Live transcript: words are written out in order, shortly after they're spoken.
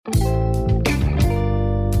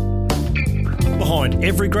behind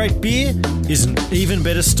every great beer is an even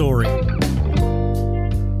better story.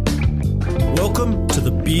 Welcome to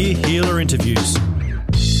the Beer Healer Interviews.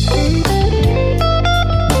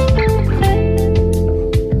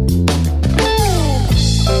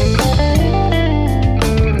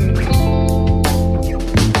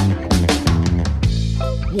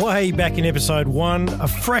 Way back in episode 1, a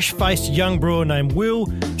fresh-faced young brewer named Will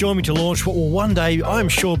joined me to launch what will one day, I'm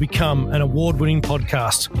sure, become an award-winning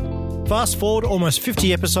podcast. Fast forward almost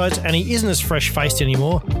 50 episodes and he isn't as fresh-faced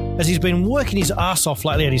anymore, as he's been working his arse off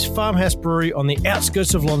lately at his farmhouse brewery on the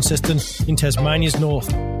outskirts of Launceston in Tasmania's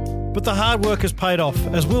north. But the hard work has paid off,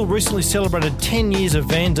 as Will recently celebrated 10 years of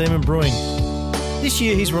Dieman Brewing. This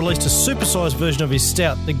year he's released a supersized version of his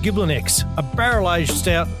stout, the Giblin X, a barrel-aged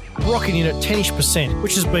stout rocking in at 10-ish%,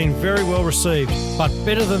 which has been very well received. But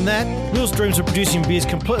better than that, Will's dreams of producing beers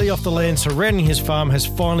completely off the land surrounding his farm has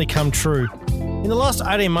finally come true. In the last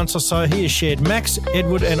 18 months or so, he has shared Max,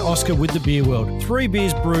 Edward and Oscar with the beer world. 3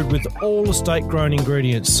 beers brewed with all estate-grown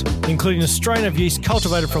ingredients, including a strain of yeast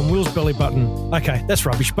cultivated from Will's belly button. Okay, that's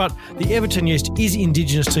rubbish, but the Everton yeast is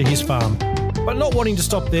indigenous to his farm. But not wanting to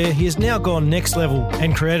stop there, he has now gone next level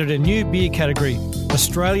and created a new beer category,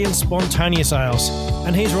 Australian Spontaneous Ales,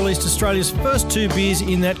 and he's released Australia's first 2 beers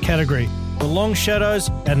in that category, the Long Shadows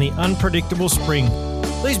and the Unpredictable Spring.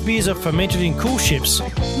 These beers are fermented in cool ships,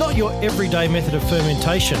 not your everyday method of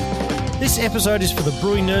fermentation. This episode is for the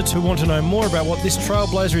brewing nerds who want to know more about what this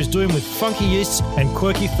trailblazer is doing with funky yeasts and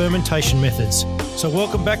quirky fermentation methods. So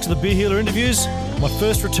welcome back to the Beer Healer Interviews, my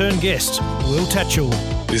first return guest, Will Tatchell.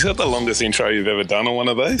 Is that the longest intro you've ever done on one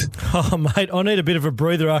of these? Oh, mate, I need a bit of a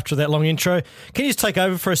breather after that long intro. Can you just take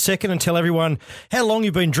over for a second and tell everyone how long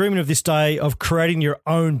you've been dreaming of this day of creating your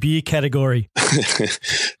own beer category?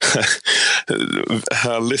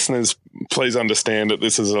 Listeners, please understand that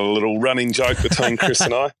this is a little running joke between Chris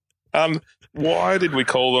and I. Why did we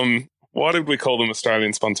call them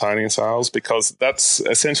Australian Spontaneous Ales? Because that's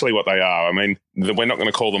essentially what they are. I mean, we're not going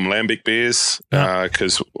to call them lambic beers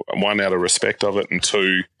because one, out of respect of it, and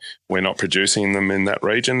 2, we're not producing them in that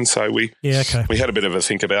region. So we had a bit of a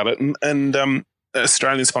think about it, and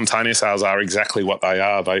Australian Spontaneous Ales are exactly what they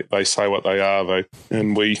are. They say what they are,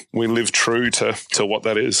 and we live true to what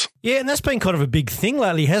that is. Yeah, and that's been kind of a big thing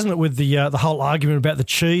lately, hasn't it, with the whole argument about the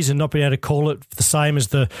cheese and not being able to call it the same as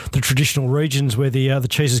the traditional regions where the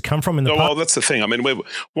cheeses come from in the past. Well, that's the thing. I mean,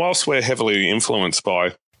 whilst we're heavily influenced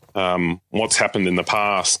by what's happened in the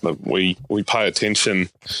past, that we pay attention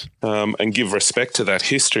and give respect to that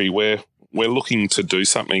history, we're looking to do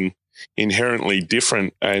something inherently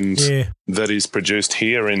different and that is produced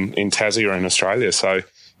here in Tassie or in Australia. So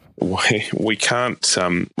we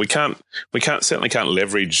certainly can't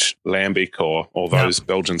leverage lambic or those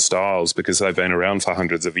Belgian styles because they've been around for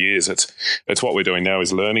hundreds of years. It's what we're doing now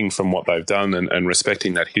is learning from what they've done and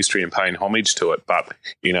respecting that history and paying homage to it, but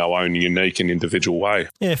in our own unique and individual way.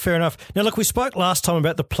 Yeah, fair enough. Now, look, we spoke last time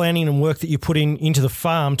about the planning and work that you put into the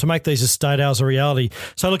farm to make these estate ales a reality.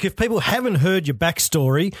 So, look, if people haven't heard your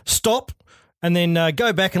backstory, stop and then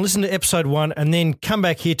go back and listen to episode 1 and then come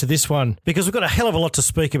back here to this one because we've got a hell of a lot to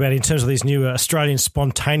speak about in terms of these new Australian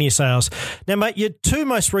Spontaneous Ales. Now, mate, your 2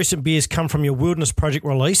 most recent beers come from your Wilderness Project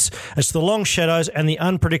release. It's the Long Shadows and the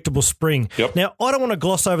Unpredictable Spring. Yep. Now, I don't want to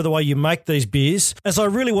gloss over the way you make these beers as I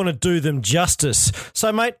really want to do them justice.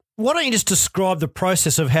 So, mate, why don't you just describe the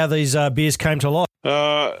process of how these beers came to life?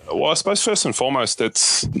 Well, I suppose first and foremost,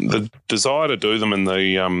 it's the desire to do them and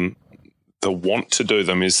the want to do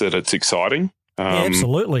them is that it's exciting. Yeah,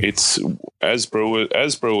 absolutely. It's as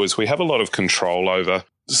brewers, we have a lot of control over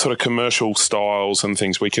sort of commercial styles and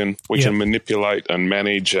things we can manipulate and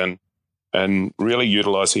manage and really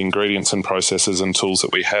utilize the ingredients and processes and tools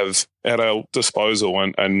that we have at our disposal,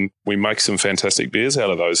 and we make some fantastic beers out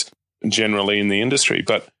of those generally in the industry.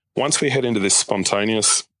 But once we head into this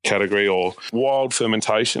spontaneous category or wild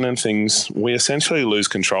fermentation and things, we essentially lose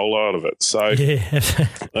control out of it. So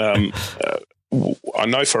I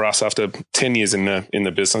know for us, after 10 years in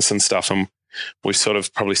the business and stuff, and we've sort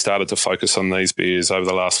of probably started to focus on these beers over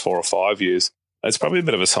the last 4 or 5 years, it's probably a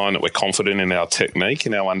bit of a sign that we're confident in our technique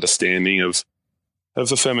and our understanding of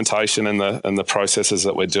the fermentation and the processes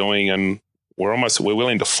that we're doing, and we're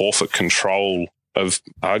willing to forfeit control of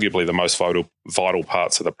arguably the most vital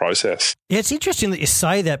parts of the process. Yeah, it's interesting that you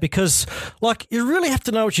say that because, like, you really have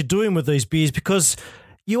to know what you're doing with these beers because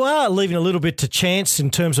you are leaving a little bit to chance in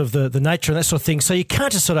terms of the nature and that sort of thing. So you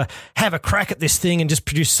can't just sort of have a crack at this thing and just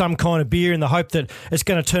produce some kind of beer in the hope that it's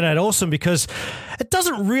going to turn out awesome because it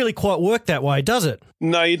doesn't really quite work that way, does it?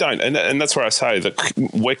 No, you don't. And that's where I say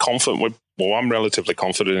that we're confident. I'm relatively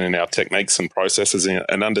confident in our techniques and processes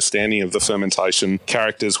and understanding of the fermentation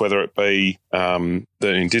characters, whether it be the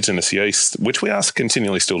indigenous yeast, which we are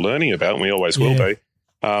continually still learning about, and we always will be,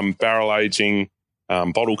 barrel aging,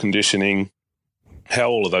 bottle conditioning, how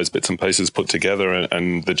all of those bits and pieces put together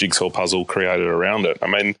and the jigsaw puzzle created around it. I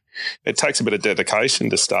mean, it takes a bit of dedication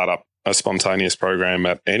to start up a spontaneous program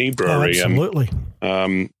at any brewery. Oh, absolutely.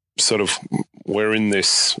 And sort of we're in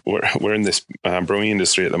this brewing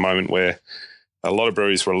industry at the moment where a lot of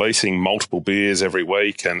breweries releasing multiple beers every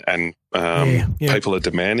week and people are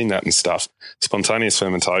demanding that and stuff. Spontaneous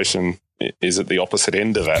fermentation is at the opposite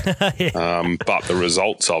end of that. But the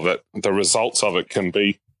results of it can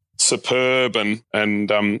be superb and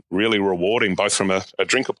really rewarding, both from a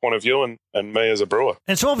drinker point of view and me as a brewer.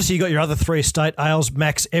 And so obviously you got your other three estate ales,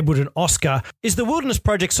 Max, Edward and Oscar. Is the Wilderness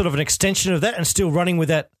Project sort of an extension of that and still running with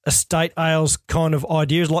that estate ales kind of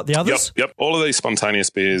ideas like the others? Yep. All of these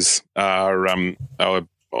spontaneous beers are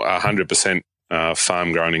 100%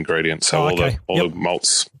 farm-grown ingredients. So all the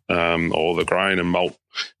malts, all the grain and malt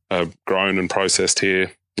are grown and processed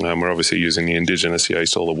here. We're obviously using the indigenous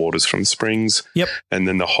yeast, all the waters from springs. Yep. And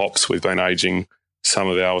then the hops, we've been aging some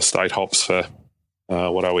of our estate hops for,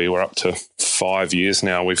 we're up to 5 years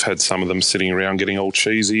now. We've had some of them sitting around getting all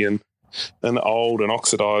cheesy and old and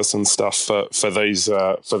oxidised and stuff for these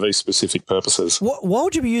specific purposes. Why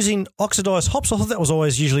would you be using oxidised hops? I thought that was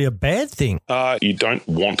always usually a bad thing. You don't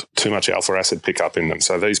want too much alpha acid pickup in them.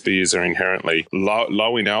 So these beers are inherently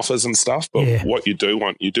low in alphas and stuff. But what you do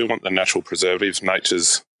want the natural preservatives,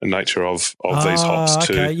 nature of these hops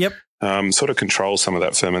to sort of control some of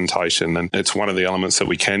that fermentation. And it's one of the elements that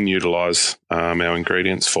we can utilise our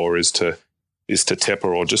ingredients for is to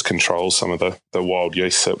temper or just control some of the wild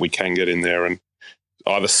yeasts that we can get in there and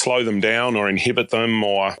either slow them down or inhibit them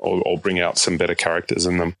or bring out some better characters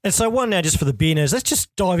in them. And so one now just for the beer nerds, let's just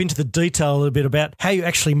dive into the detail a little bit about how you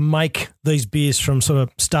actually make these beers from sort of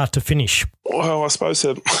start to finish. Well, I suppose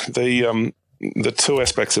that the two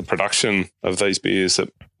aspects of production of these beers that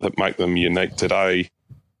make them unique today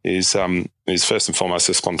is first and foremost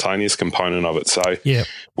the spontaneous component of it. So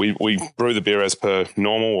we brew the beer as per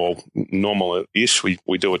normal or normal-ish.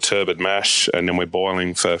 We do a turbid mash and then we're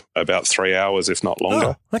boiling for about 3 hours, if not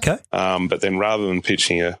longer. Oh, okay. But then rather than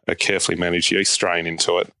pitching a carefully managed yeast strain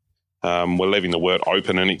into it, we're leaving the wort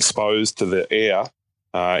open and exposed to the air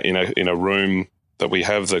in a room that we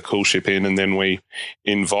have the cool ship in, and then we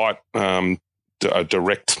invite a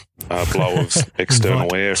direct blow of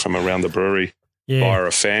external air from around the brewery via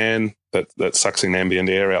a fan that sucks in ambient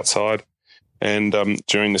air outside. And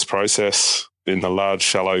during this process, in the large,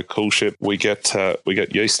 shallow cool ship, we get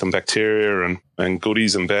yeast and bacteria and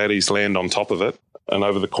goodies and baddies land on top of it. And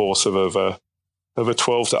over the course of a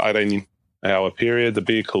 12 to 18 hour period, the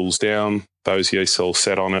beer cools down, those yeasts all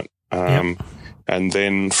set on it. And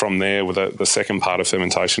then from there, the second part of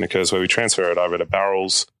fermentation occurs where we transfer it over to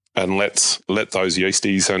barrels and let those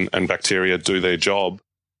yeasties and bacteria do their job.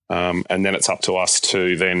 And then it's up to us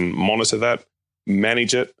to then monitor that,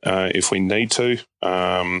 manage it if we need to,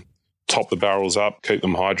 top the barrels up, keep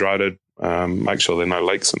them hydrated, make sure there are no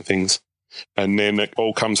leaks and things. And then it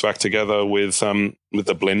all comes back together with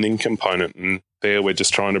the blending component. And there we're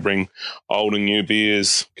just trying to bring old and new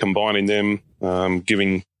beers, combining them,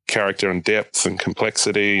 giving character and depth and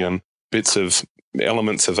complexity and bits of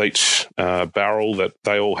elements of each barrel that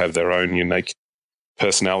they all have their own unique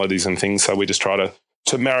personalities and things. So we just try to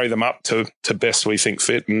marry them up to best we think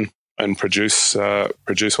fit and produce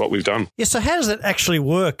what we've done. Yeah, so how does that actually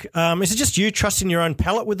work? Is it just you trusting your own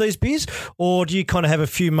palate with these beers, or do you kind of have a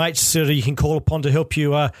few mates that you can call upon to help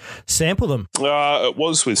you sample them? It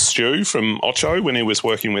was with Stu from Ocho when he was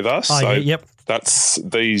working with us. That's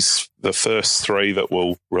the first three that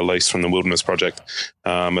we'll release from the Wilderness Project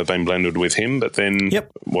have been blended with him. But then,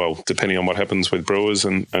 well, depending on what happens with brewers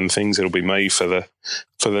and things, it'll be me for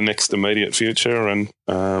the next immediate future. And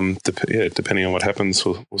depending on what happens,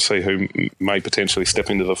 we'll see who may potentially step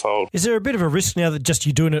into the fold. Is there a bit of a risk now that just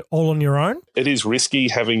you're doing it all on your own? It is risky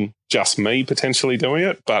having just me potentially doing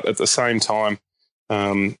it, but at the same time,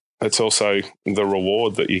 it's also the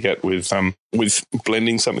reward that you get with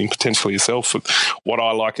blending something potentially yourself. What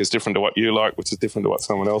I like is different to what you like, which is different to what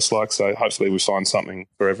someone else likes. So hopefully we find something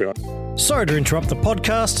for everyone. Sorry to interrupt the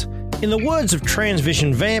podcast. In the words of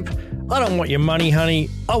Transvision Vamp, I don't want your money,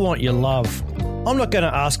 honey. I want your love. I'm not going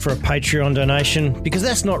to ask for a Patreon donation because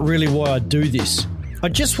that's not really why I do this. I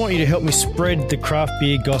just want you to help me spread the craft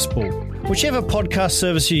beer gospel. Whichever podcast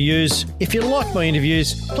service you use, if you like my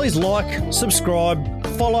interviews, please like, subscribe,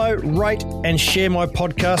 follow, rate, and share my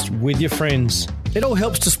podcast with your friends. It all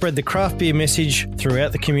helps to spread the craft beer message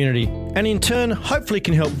throughout the community. and in turn, hopefully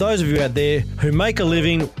can help those of you out there who make a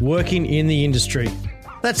living working in the industry.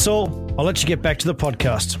 That's all. I'll let you get back to the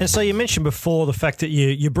podcast. And so you mentioned before the fact that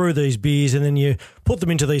you brew these beers and then you put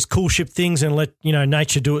them into these cool ship things and let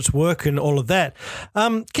nature do its work and all of that.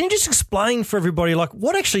 Can you just explain for everybody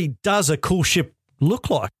what actually does a cool ship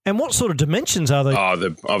look like and what sort of dimensions are they?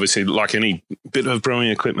 Obviously, like any bit of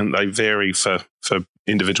brewing equipment, they vary for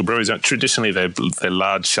individual breweries. Traditionally, they're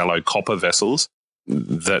large, shallow copper vessels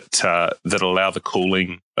that allow the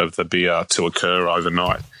cooling of the beer to occur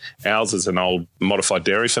overnight. Ours is an old modified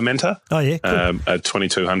dairy fermenter. Oh yeah, cool. A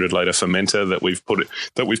 2,200 litre fermenter that we've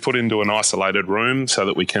put into an isolated room so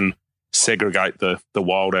that we can segregate the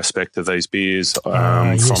wild aspect of these beers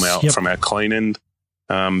from our clean end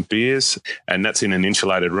beers, and that's in an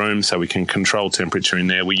insulated room so we can control temperature in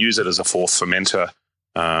there. We use it as a fourth fermenter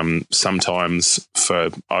sometimes for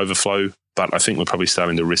overflow, but I think we're probably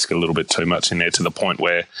starting to risk a little bit too much in there to the point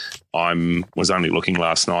where I was only looking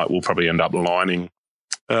last night. We'll probably end up lining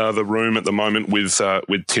the room at the moment with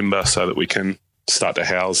timber so that we can start to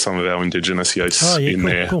house some of our indigenous yeasts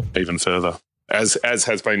there even further, as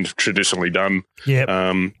has been traditionally done. Yep.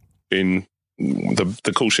 In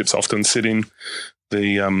the cool ships often sit in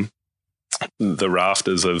the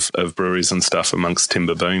rafters of breweries and stuff amongst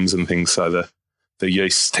timber beams and things, so the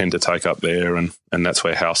yeasts tend to take up there, and that's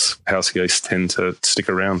where house yeasts tend to stick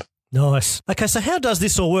around. Nice. Okay, so how does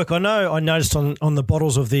this all work? I know I noticed on the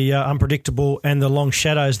bottles of the Unpredictable and the Long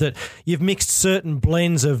Shadows that you've mixed certain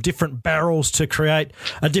blends of different barrels to create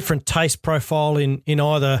a different taste profile in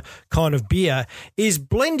either kind of beer. Is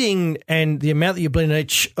blending and the amount that you blend in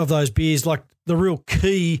each of those beers like the real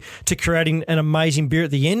key to creating an amazing beer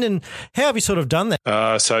at the end? And how have you sort of done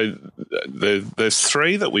that? So there's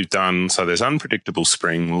three that we've done. So there's Unpredictable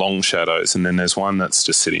Spring, Long Shadows, and then there's one that's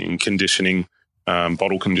just sitting in conditioning,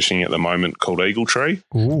 bottle conditioning at the moment, called Eagle Tree.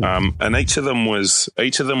 And each of them was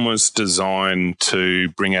designed to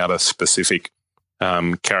bring out a specific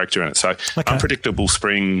character in it. So Unpredictable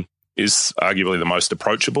Spring is arguably the most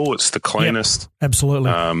approachable. It's the cleanest. Yep,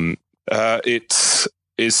 absolutely.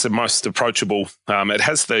 It's the most approachable. It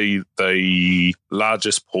has the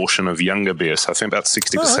largest portion of younger beer. So I think about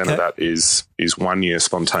 60% of that is 1 year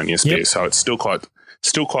spontaneous beer. So it's still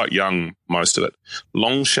quite young, most of it.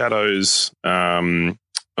 Long Shadows,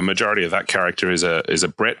 a majority of that character is a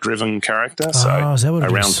Brett-driven character. So around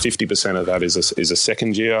 50% of that is a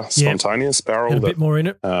second year spontaneous barrel. Had a bit more in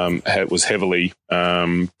it. It was heavily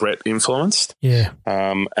Brett influenced. Yeah.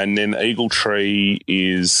 And then Eagle Tree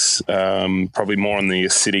is probably more on the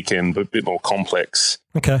acidic end, but a bit more complex.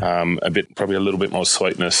 Okay. Probably a little bit more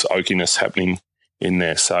sweetness, oakiness happening in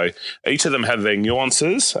there. So each of them have their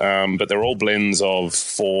nuances, but they're all blends of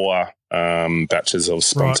 4 batches of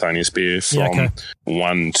spontaneous beer from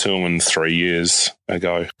 1, 2, and 3 years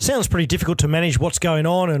ago. Sounds pretty difficult to manage what's going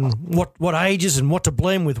on and what ages and what to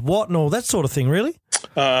blend with what and all that sort of thing, really?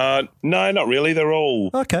 No, not really. They're all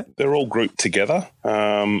grouped together.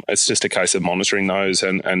 It's just a case of monitoring those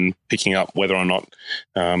and picking up whether or not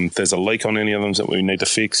there's a leak on any of them that we need to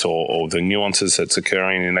fix, or the nuances that's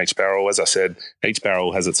occurring in each barrel. As I said, each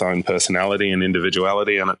barrel has its own personality and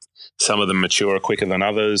individuality, and some of them mature quicker than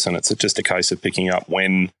others, and it's just a case of picking up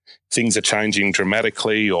when things are changing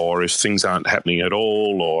dramatically, or if things aren't happening at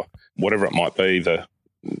all, or whatever it might be, the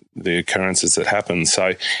occurrences that happen.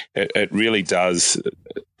 So it really does,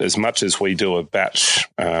 as much as we do a batch,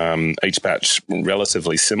 each batch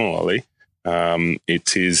relatively similarly,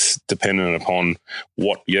 it is dependent upon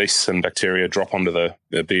what yeasts and bacteria drop onto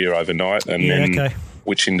the beer overnight, and then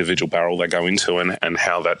which individual barrel they go into and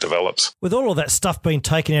how that develops. With all of that stuff being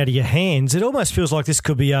taken out of your hands, it almost feels like this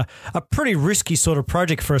could be a pretty risky sort of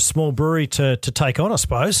project for a small brewery to take on, I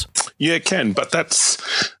suppose. Yeah, it can, but that's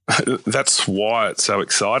why it's so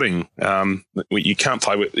exciting. You can't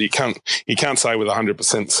say with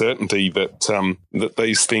 100% certainty that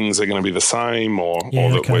these things are going to be the same, or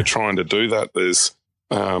that we're trying to do that. There's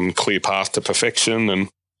clear path to perfection, and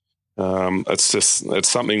it's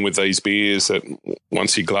something with these beers that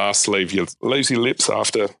once your glass leaves your lips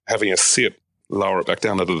after having a sip, lower it back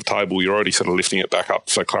down to the table, you're already sort of lifting it back up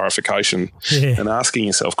for clarification and asking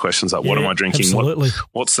yourself questions like, what am I drinking?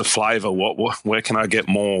 What's the flavour? Where can I get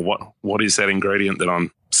more? What is that ingredient that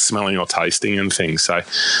I'm smelling or tasting and things? So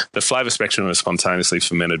the flavour spectrum of spontaneously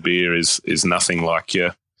fermented beer is nothing like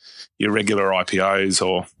your regular IPAs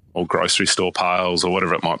or grocery store pales or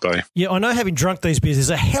whatever it might be. Yeah, I know, having drunk these beers, there's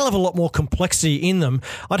a hell of a lot more complexity in them.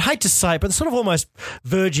 I'd hate to say it, but it's sort of almost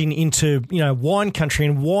verging into, wine country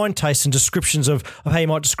and wine tastes and descriptions of how you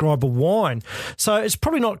might describe a wine. So it's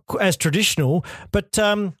probably not as traditional, but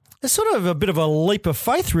it's sort of a bit of a leap of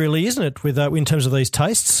faith, really, isn't it, with in terms of these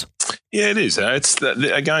tastes? Yeah, it is.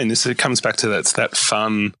 Again, it comes back to that. It's that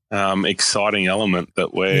fun, exciting element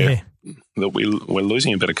that we're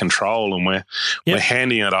losing a bit of control, and we're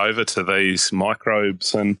handing it over to these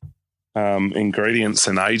microbes and ingredients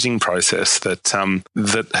and aging process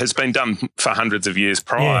that has been done for hundreds of years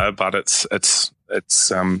prior, but it's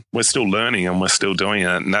we're still learning and we're still doing it,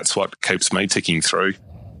 and that's what keeps me ticking through.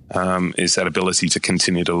 Is that ability to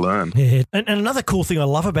continue to learn. Yeah. And another cool thing I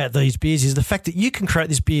love about these beers is the fact that you can create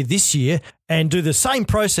this beer this year and do the same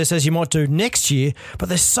process as you might do next year, but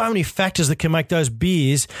there's so many factors that can make those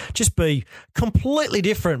beers just be completely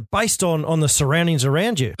different based on the surroundings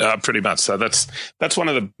around you. Pretty much. So that's one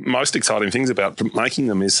of the most exciting things about making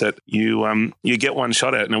them is that you get one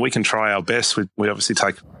shot at it. Now, we can try our best. We obviously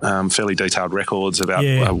take fairly detailed records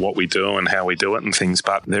about what we do and how we do it and things,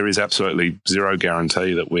 but there is absolutely zero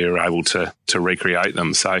guarantee that we're able to recreate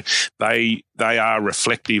them. So they are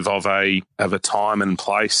reflective of a time and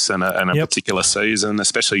place and a particular season,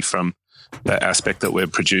 especially from the aspect that we're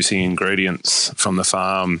producing ingredients from the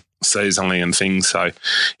farm seasonally and things. So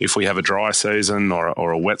if we have a dry season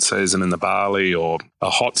or a wet season in the barley or a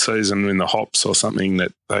hot season in the hops or something,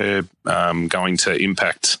 that they're going to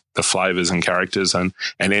impact the flavours and characters and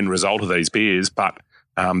end result of these beers. But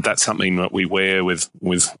that's something that we wear with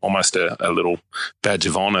almost a little badge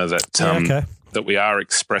of honour that that we are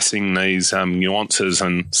expressing these nuances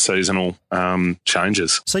and seasonal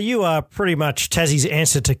changes. So you are pretty much Tassie's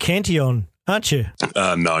answer to Cantillon, aren't you?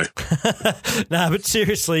 No. No, but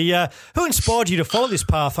seriously, who inspired you to follow this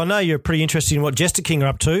path? I know you're pretty interested in what Jester King are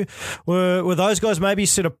up to. Were those guys maybe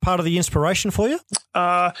sort of part of the inspiration for you?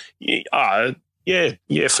 Yeah,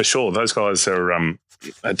 for sure. Those guys are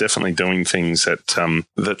definitely doing things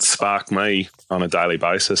that spark me on a daily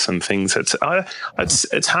basis and things.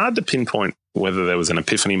 It's hard to pinpoint whether there was an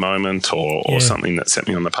epiphany moment or something that set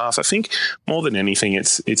me on the path. I think more than anything,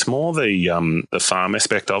 it's more the farm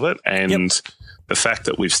aspect of it and the fact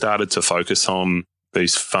that we've started to focus on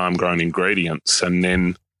these farm-grown ingredients, and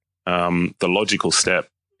then the logical step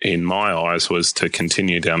in my eyes was to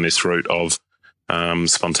continue down this route of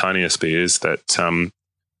spontaneous beers that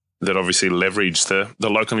obviously leverage the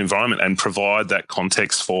local environment and provide that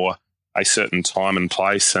context for a certain time and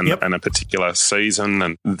place and a particular season,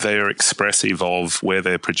 and they're expressive of where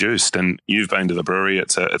they're produced. And you've been to the brewery;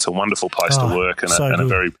 it's a wonderful place to work and a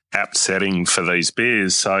very apt setting for these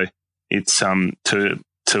beers. So it's to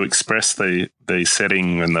express the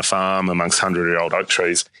setting and the farm amongst 100-year-old oak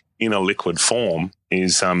trees in a liquid form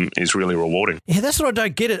is really rewarding. Yeah, that's what I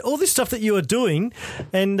don't get it. All this stuff that you are doing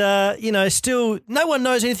and, still no one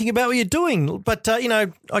knows anything about what you're doing. But, I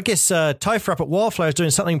guess Topher up at Wildflower is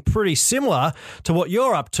doing something pretty similar to what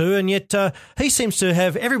you're up to, and yet he seems to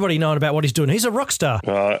have everybody knowing about what he's doing. He's a rock star.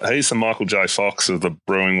 He's the Michael J. Fox of the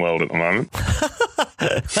brewing world at the moment.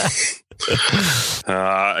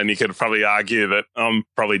 And you could probably argue that I'm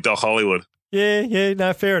probably Doc Hollywood. Yeah,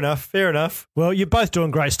 no, fair enough. Well, you're both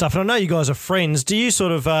doing great stuff, and I know you guys are friends. Do you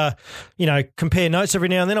sort of, compare notes every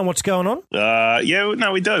now and then on what's going on?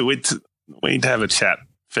 We do. We'd have a chat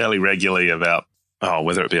fairly regularly about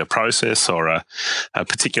whether it be a process or a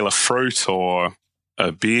particular fruit or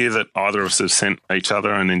a beer that either of us have sent each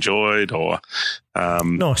other and enjoyed, or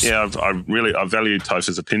nice. Yeah, I value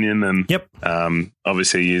Topher's opinion, and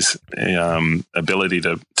obviously his ability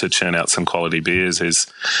to churn out some quality beers is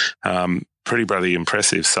pretty bloody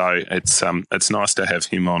impressive. So it's nice to have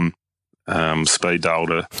him on speed dial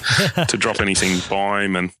to drop anything by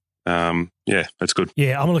him, and that's good.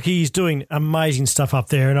 Yeah, look, he's doing amazing stuff up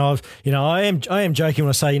there, and I am joking when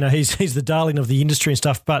I say he's the darling of the industry and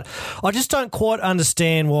stuff, but I just don't quite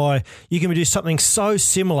understand why you can do something so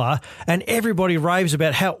similar and everybody raves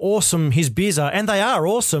about how awesome his beers are, and they are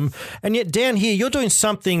awesome, and yet down here you're doing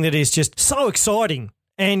something that is just so exciting.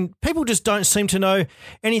 And people just don't seem to know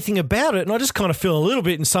anything about it. And I just kind of feel a little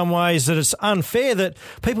bit in some ways that it's unfair that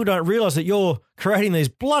people don't realise that you're creating these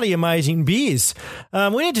bloody amazing beers.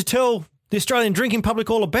 We need to tell the Australian drinking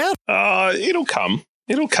public all about it. It'll come.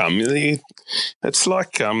 It's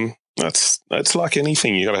like it's like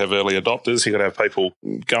anything. You've got to have early adopters. You've got to have people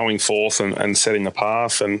going forth and setting the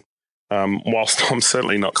path. And whilst I'm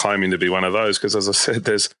certainly not claiming to be one of those, because as I said,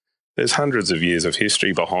 there's hundreds of years of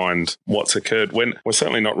history behind what's occurred. We're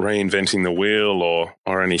certainly not reinventing the wheel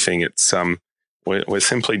or anything. It's we're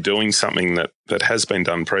simply doing something that has been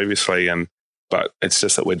done previously, but it's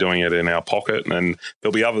just that we're doing it in our pocket, and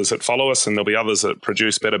there'll be others that follow us, and there'll be others that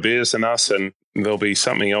produce better beers than us, and there'll be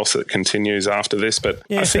something else that continues after this. But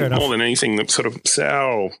I think more than anything, that sort of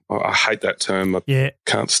sour, I hate that term. I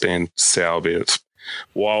can't stand sour beer. It's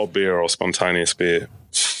wild beer or spontaneous beer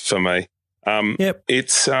for me.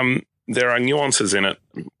 It's there are nuances in it,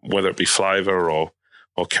 whether it be flavour or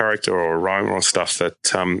character or aroma or stuff that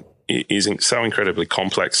is so incredibly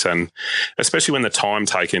complex, and especially when the time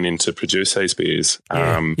taken in to produce these beers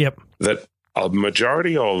that a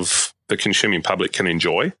majority of the consuming public can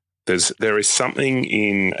enjoy. There is something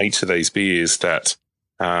in each of these beers that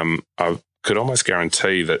I could almost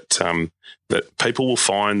guarantee that that people will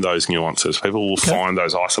find those nuances. People will find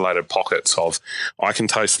those isolated pockets of, I can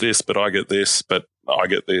taste this, but I get this, but I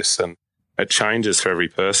get this, and it changes for every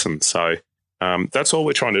person. So that's all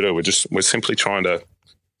we're trying to do. We're simply trying to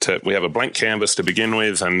we have a blank canvas to begin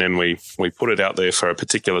with, and then we put it out there for a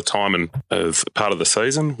particular time of part of the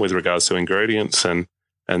season with regards to ingredients and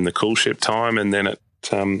the cool ship time, and then it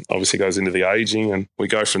obviously goes into the aging, and we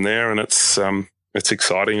go from there, and it's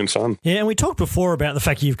exciting and fun. Yeah, and we talked before about the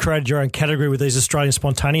fact you've created your own category with these Australian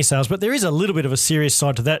spontaneous ales, but there is a little bit of a serious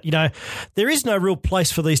side to that. You know, there is no real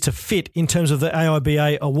place for these to fit in terms of the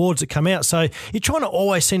AIBA awards that come out. So you're trying to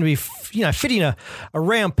always seem to be, fitting a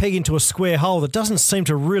round peg into a square hole that doesn't seem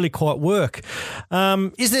to really quite work.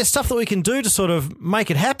 Is there stuff that we can do to sort of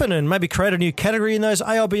make it happen and maybe create a new category in those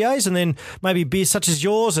AIBAs, and then maybe beers such as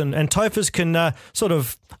yours and Topher's can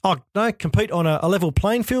compete on a level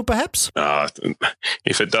playing field perhaps?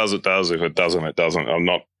 If it does, it does. If it doesn't, it doesn't.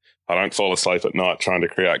 I don't fall asleep at night trying to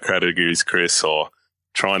create categories, Chris, or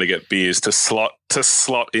trying to get beers to slot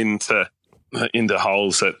into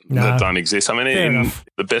holes that don't exist. I mean,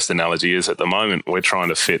 the best analogy is at the moment we're trying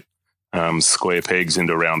to fit square pegs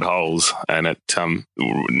into round holes, and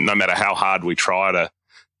no matter how hard we try to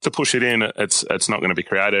push it in, it's not going to be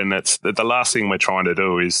created. And it's the last thing we're trying to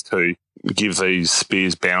do is to give these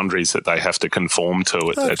beers boundaries that they have to conform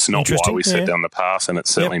to. It's not why we set down the path, and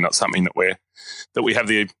it's certainly not something that we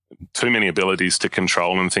have too many abilities to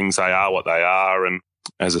control. And things, they are what they are. And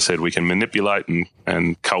as I said, we can manipulate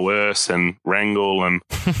and coerce and wrangle, and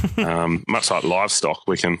much like livestock,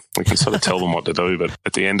 we can sort of tell them what to do. But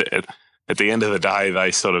at the end of the day,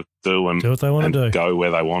 they sort of do what they want to do, go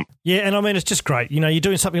where they want. Yeah, and I mean, it's just great. You're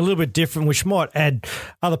doing something a little bit different, which might add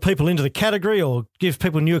other people into the category or give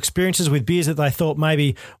people new experiences with beers that they thought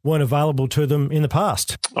maybe weren't available to them in the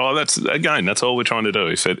past. Oh, that's all we're trying to do.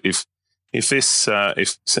 If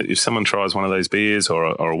someone tries one of these beers or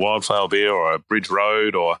a Wildflower beer or a Bridge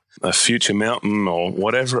Road or a Future Mountain or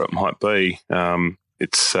whatever it might be,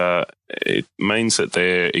 it means that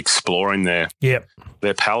they're exploring their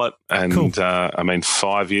palate. And cool.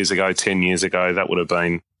 5 years ago, 10 years ago, that would have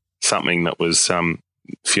been something that was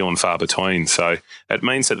few and far between. So it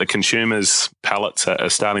means that the consumers' palates are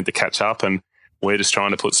starting to catch up, and we're just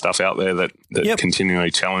trying to put stuff out there that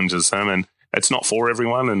continually challenges them. And it's not for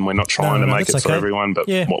everyone, and we're not trying to make it for everyone. But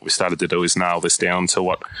what we started to do is nail this down to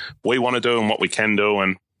what we want to do and what we can do,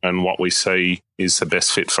 and what we see is the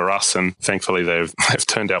best fit for us, and thankfully they've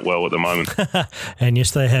turned out well at the moment. And yes,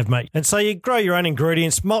 they have, mate. And so you grow your own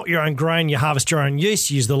ingredients, malt your own grain, you harvest your own yeast,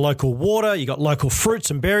 you use the local water, you got local fruits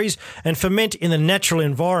and berries, and ferment in the natural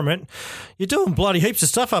environment. You're doing bloody heaps of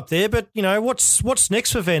stuff up there, but what's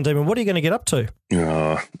next for Van Dieman? What are you going to get up to?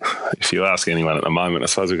 If you ask anyone at the moment, I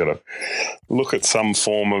suppose we've got to look at some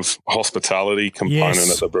form of hospitality component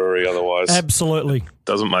at the brewery. Otherwise, absolutely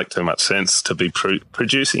doesn't make too much sense to be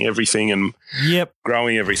producing everything and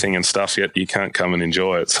growing everything and stuff, yet you can't come and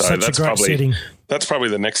enjoy it. So that's probably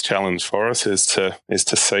the next challenge for us is to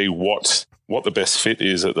see what the best fit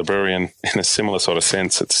is at the brewery. And in a similar sort of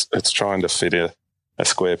sense, it's trying to fit a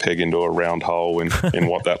square peg into a round hole in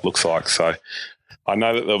what that looks like. So I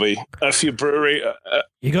know that there'll be a few brewery.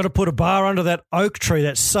 You got to put a bar under that oak tree.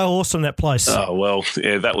 That's so awesome, that place. Oh, well,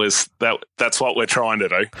 yeah, that's what we're trying to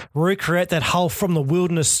do. Recreate that whole From the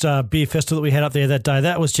Wilderness beer festival that we had up there that day.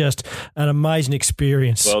 That was just an amazing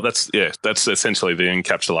experience. Well, that's essentially the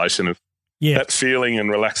encapsulation of that feeling and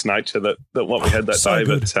relaxed nature that what we had that day.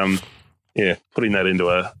 Good. But putting that into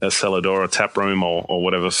a cellar door, a tap room, or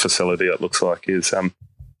whatever facility it looks like is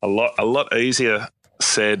a lot easier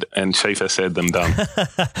said and cheaper said than done.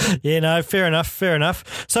 Fair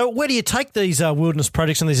enough. So where do you take these wilderness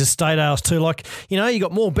projects and these estate ales to? Like, you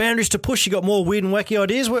got more boundaries to push, you got more weird and wacky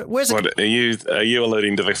ideas. Where's it? Are you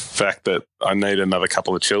alluding to the fact that I need another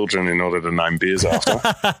couple of children in order to name beers after?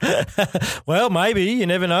 Well, maybe. You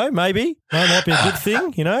never know. Maybe. That might be a good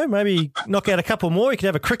thing, Maybe knock out a couple more. You could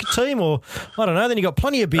have a cricket team, or I don't know. Then you got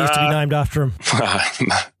plenty of beers to be named after them.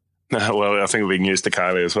 No, well, I think we're being used to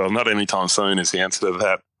Kaylee as well. Not anytime soon is the answer to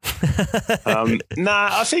that.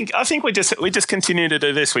 I think we just continue to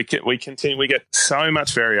do this. We continue. We get so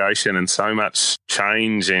much variation and so much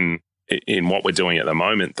change in what we're doing at the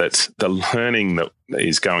moment. That's the learning that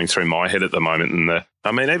is going through my head at the moment. And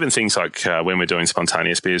even things like when we're doing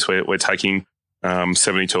spontaneous beers, we're taking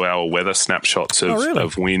 72-hour weather snapshots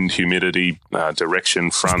of wind, humidity,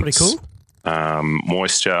 direction, fronts. That's pretty cool.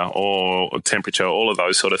 Moisture or temperature, all of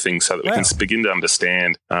those sort of things, so that we can begin to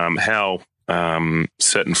understand how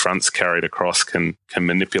certain fronts carried across can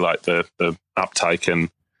manipulate the uptake and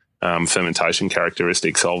fermentation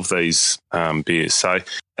characteristics of these beers. So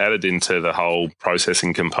added into the whole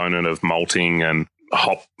processing component of malting and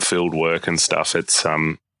hop field work and stuff, it's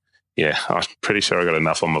I'm pretty sure I got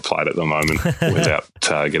enough on my plate at the moment without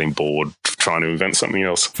getting bored trying to invent something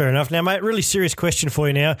else. Fair enough. Now, mate, really serious question for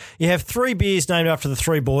you now. You have 3 beers named after the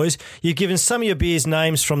 3 boys. You've given some of your beers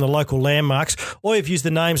names from the local landmarks, or you've used the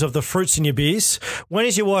names of the fruits in your beers. When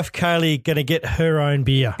is your wife, Kaylee, going to get her own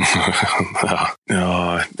beer? It's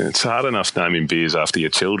hard enough naming beers after your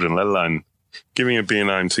children, let alone giving a beer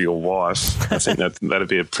name to your wife. I think that'd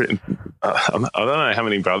be a pretty... I don't know how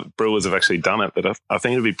many brewers have actually done it, but I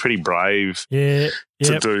think it'd be pretty brave to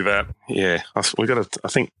do that. Yeah, we got to. I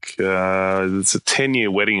think it's a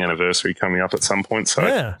 10-year wedding anniversary coming up at some point,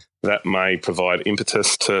 so that may provide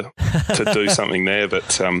impetus to do something there.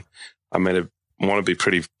 But I mean, I want to be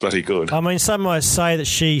pretty bloody good. I mean, some might say that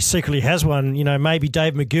she secretly has one. You know, maybe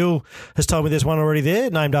Dave McGill has told me there's one already there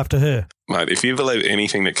named after her. Mate, if you believe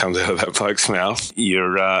anything that comes out of that bloke's mouth,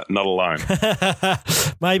 you're not alone.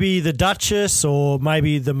 Maybe the Duchess, or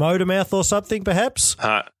maybe the Motormouth or something, perhaps?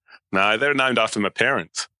 No, they're named after my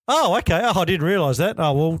parents. Oh, okay. Oh, I didn't realise that.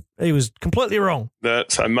 Oh, well, he was completely wrong.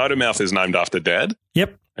 So Motormouth is named after Dad.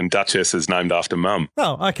 Yep. And Duchess is named after Mum.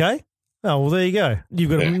 Oh, okay. Oh, well, there you go. You've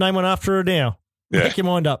got to name one after her now. Yeah. Make your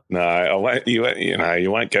mind up. No, I won't, you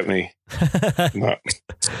won't get me. No,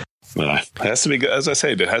 it has to be good. As I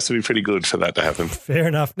said, it has to be pretty good for that to happen. Fair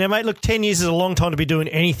enough. Now, mate, look, 10 years is a long time to be doing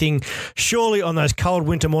anything. Surely on those cold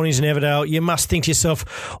winter mornings in Everdale, you must think to yourself,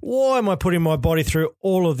 why am I putting my body through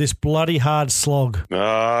all of this bloody hard slog?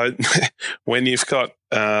 When you've got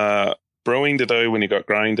brewing to do, when you've got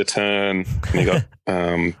grain to turn, when you've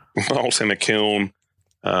got malt in a kiln,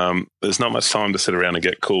 there's not much time to sit around and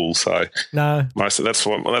get cool. So no, that's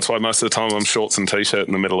why most of the time I'm shorts and t-shirt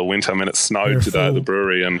in the middle of winter. I mean, it snowed today at the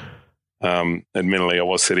brewery, and admittedly I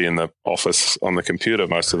was sitting in the office on the computer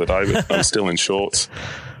most of the day, but I'm still in shorts,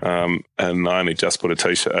 and I only just put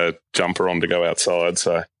a jumper on to go outside.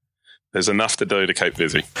 So there's enough to do to keep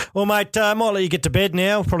busy. Well, mate, I might let you get to bed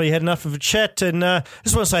now. Probably had enough of a chat. And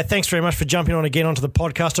just want to say thanks very much for jumping on again onto the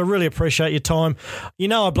podcast. I really appreciate your time. You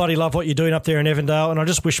know I bloody love what you're doing up there in Evandale, and I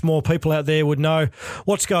just wish more people out there would know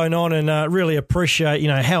what's going on and really appreciate,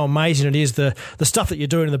 how amazing it is, the stuff that you're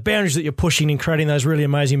doing and the boundaries that you're pushing in creating those really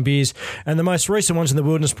amazing beers. And the most recent ones in the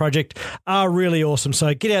Wilderness Project are really awesome.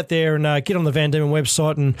 So get out there and get on the Van Dieman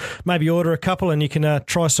website and maybe order a couple, and you can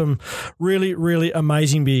try some really, really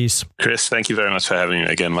amazing beers. Chris, thank you very much for having me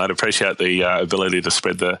again, mate. I appreciate the ability to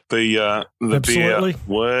spread the beer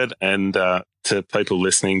word, and to people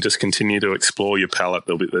listening, just continue to explore your palate.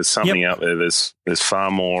 There's something out there. There's far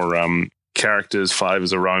more characters,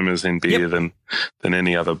 flavours, aromas in beer than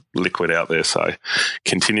any other liquid out there. So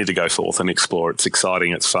continue to go forth and explore. It's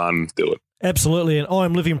exciting. It's fun. Do it. Absolutely, and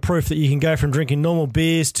I'm living proof that you can go from drinking normal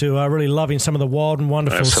beers to really loving some of the wild and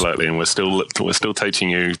wonderful. Absolutely, and we're still teaching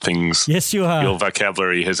you things. Yes, you are. Your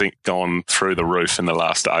vocabulary hasn't gone through the roof in the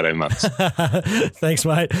last 18 months. Thanks,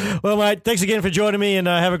 mate. Well, mate, thanks again for joining me, and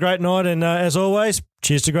have a great night. And as always,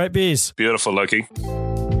 cheers to great beers. Beautiful, Loki.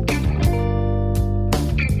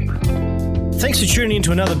 Thanks for tuning in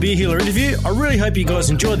to another Beer Healer interview. I really hope you guys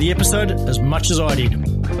enjoyed the episode as much as I did.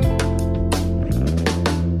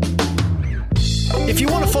 If you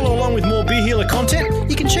want to follow along with more Beer Healer content,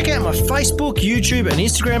 you can check out my Facebook, YouTube and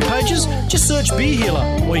Instagram pages. Just search Beer Healer,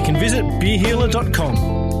 or you can visit beerhealer.com.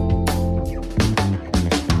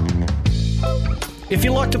 If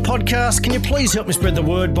you like the podcast, can you please help me spread the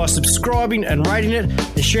word by subscribing and rating it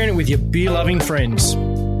and sharing it with your beer-loving friends?